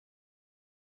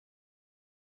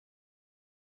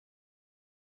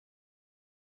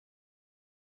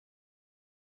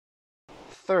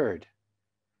Third,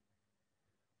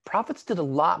 prophets did a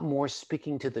lot more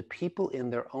speaking to the people in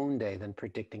their own day than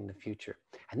predicting the future.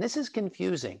 And this is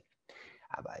confusing.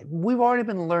 We've already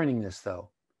been learning this, though.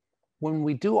 When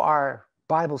we do our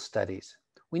Bible studies,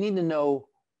 we need to know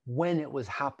when it was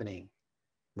happening,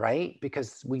 right?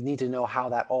 Because we need to know how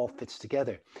that all fits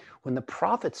together. When the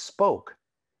prophets spoke,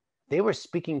 they were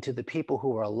speaking to the people who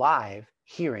were alive,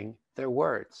 hearing their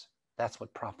words. That's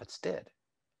what prophets did.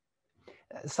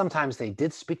 Sometimes they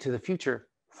did speak to the future,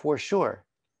 for sure.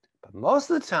 But most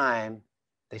of the time,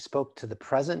 they spoke to the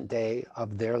present day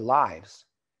of their lives.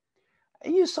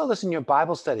 And you saw this in your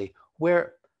Bible study,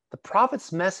 where the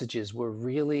prophets' messages were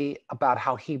really about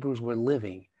how Hebrews were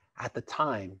living at the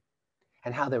time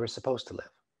and how they were supposed to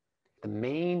live. The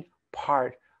main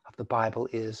part of the Bible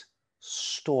is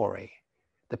story.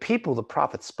 The people the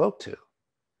prophets spoke to,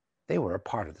 they were a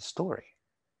part of the story.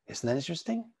 Isn't that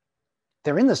interesting?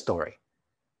 They're in the story.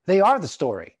 They are the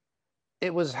story.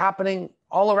 It was happening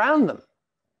all around them.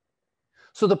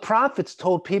 So the prophets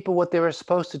told people what they were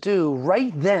supposed to do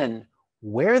right then,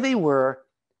 where they were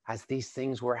as these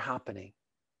things were happening.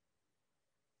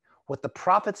 What the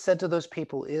prophets said to those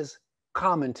people is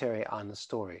commentary on the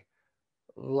story,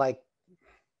 like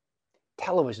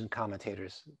television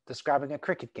commentators describing a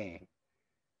cricket game.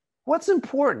 What's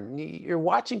important? You're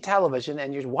watching television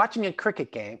and you're watching a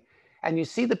cricket game and you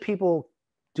see the people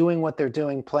doing what they're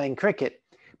doing, playing cricket,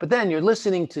 but then you're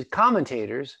listening to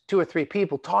commentators, 2 or 3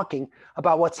 people talking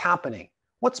about what's happening.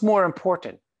 What's more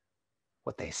important?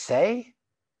 What they say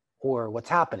or what's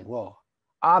happening? Well,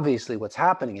 obviously what's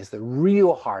happening is the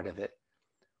real heart of it.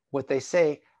 What they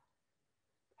say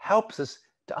helps us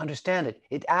to understand it.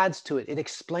 It adds to it. It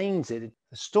explains it.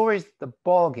 The story's the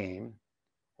ball game,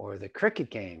 or the cricket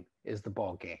game is the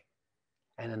ball game.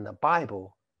 And in the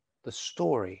Bible, the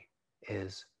story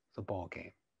is the ball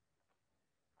game.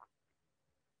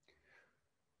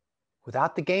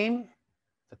 Without the game,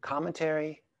 the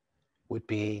commentary would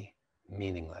be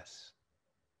meaningless.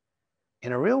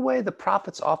 In a real way, the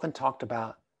prophets often talked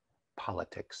about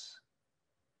politics.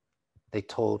 They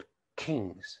told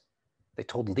kings, they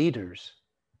told leaders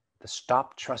to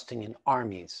stop trusting in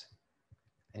armies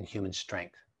and human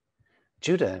strength.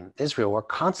 Judah and Israel were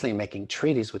constantly making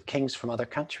treaties with kings from other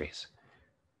countries.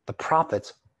 The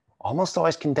prophets almost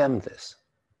always condemned this.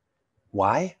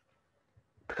 Why?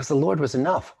 Because the Lord was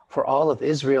enough for all of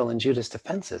Israel and Judah's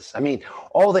defenses. I mean,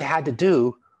 all they had to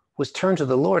do was turn to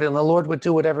the Lord and the Lord would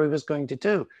do whatever he was going to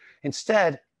do.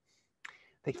 Instead,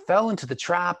 they fell into the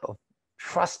trap of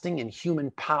trusting in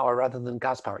human power rather than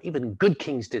God's power. Even good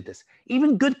kings did this.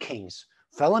 Even good kings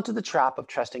fell into the trap of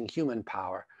trusting human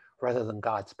power rather than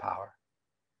God's power.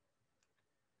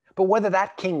 But whether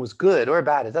that king was good or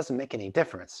bad, it doesn't make any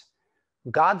difference.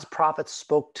 God's prophets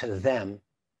spoke to them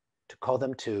to call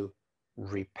them to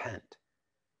repent.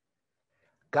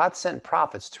 God sent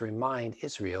prophets to remind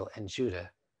Israel and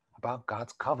Judah about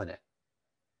God's covenant.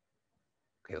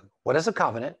 Okay, what is a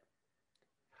covenant?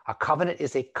 A covenant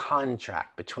is a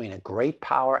contract between a great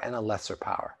power and a lesser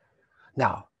power.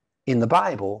 Now, in the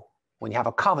Bible, when you have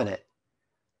a covenant,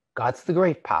 God's the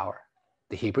great power.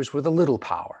 The Hebrews were the little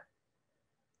power.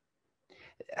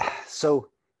 So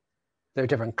there are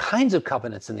different kinds of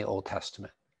covenants in the Old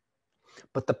Testament.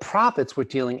 But the prophets were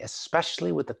dealing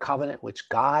especially with the covenant which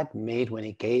God made when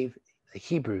he gave the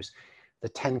Hebrews the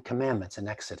 10 Commandments in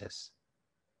Exodus.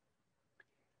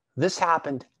 This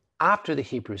happened after the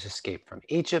Hebrews escaped from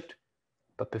Egypt,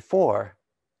 but before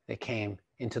they came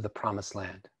into the Promised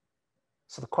Land.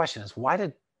 So the question is, why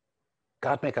did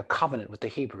God make a covenant with the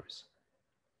Hebrews?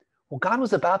 Well, God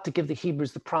was about to give the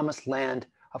Hebrews the Promised Land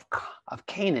of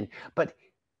Canaan, but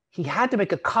he had to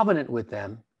make a covenant with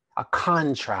them, a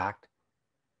contract,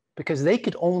 because they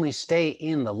could only stay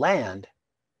in the land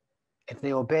if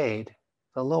they obeyed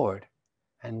the Lord.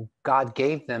 And God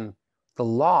gave them the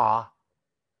law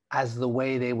as the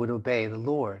way they would obey the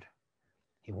Lord.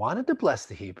 He wanted to bless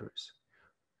the Hebrews.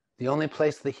 The only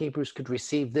place the Hebrews could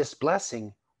receive this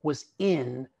blessing was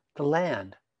in the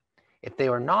land. If they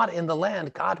were not in the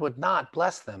land, God would not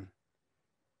bless them.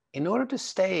 In order to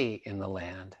stay in the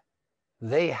land,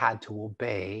 they had to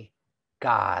obey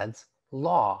God's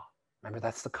law. Remember,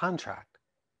 that's the contract.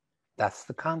 That's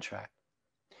the contract.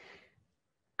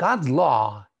 God's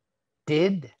law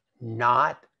did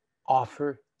not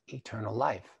offer eternal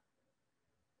life.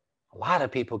 A lot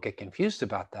of people get confused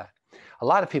about that. A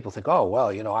lot of people think, oh, well,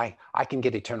 I can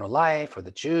get eternal life, or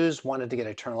the Jews wanted to get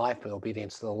eternal life by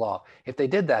obedience to the law. If they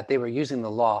did that, they were using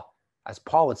the law, as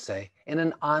Paul would say, in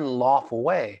an unlawful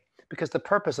way, because the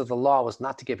purpose of the law was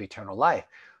not to give eternal life.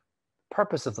 The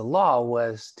purpose of the law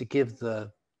was to give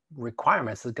the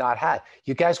requirements that God had.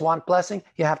 You guys want blessing?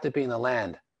 You have to be in the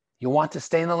land. You want to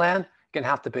stay in the land? You're going to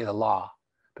have to be the law,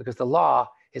 because the law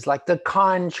is like the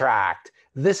contract.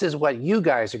 This is what you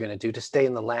guys are going to do to stay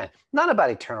in the land. Not about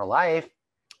eternal life.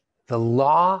 The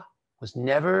law was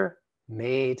never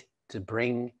made to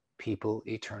bring people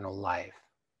eternal life.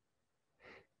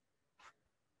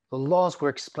 The laws were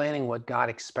explaining what God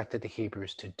expected the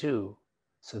Hebrews to do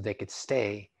so they could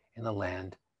stay in the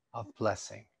land of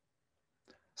blessing.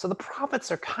 So the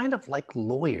prophets are kind of like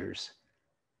lawyers.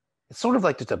 It's sort of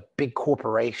like just a big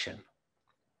corporation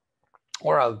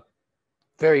or a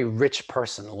very rich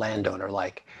person, landowner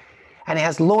like. And he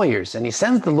has lawyers, and he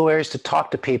sends the lawyers to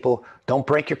talk to people, don't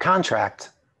break your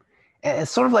contract. And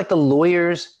it's sort of like the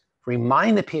lawyers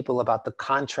remind the people about the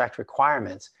contract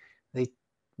requirements. They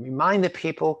remind the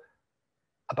people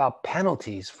about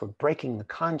penalties for breaking the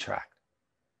contract.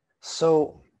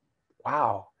 So,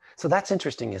 wow. So that's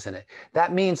interesting, isn't it?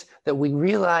 That means that we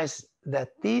realize that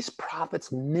these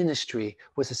prophets' ministry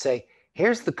was to say,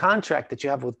 here's the contract that you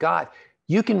have with God.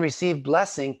 You can receive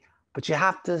blessing, but you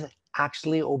have to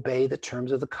actually obey the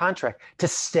terms of the contract to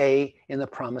stay in the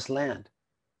promised land.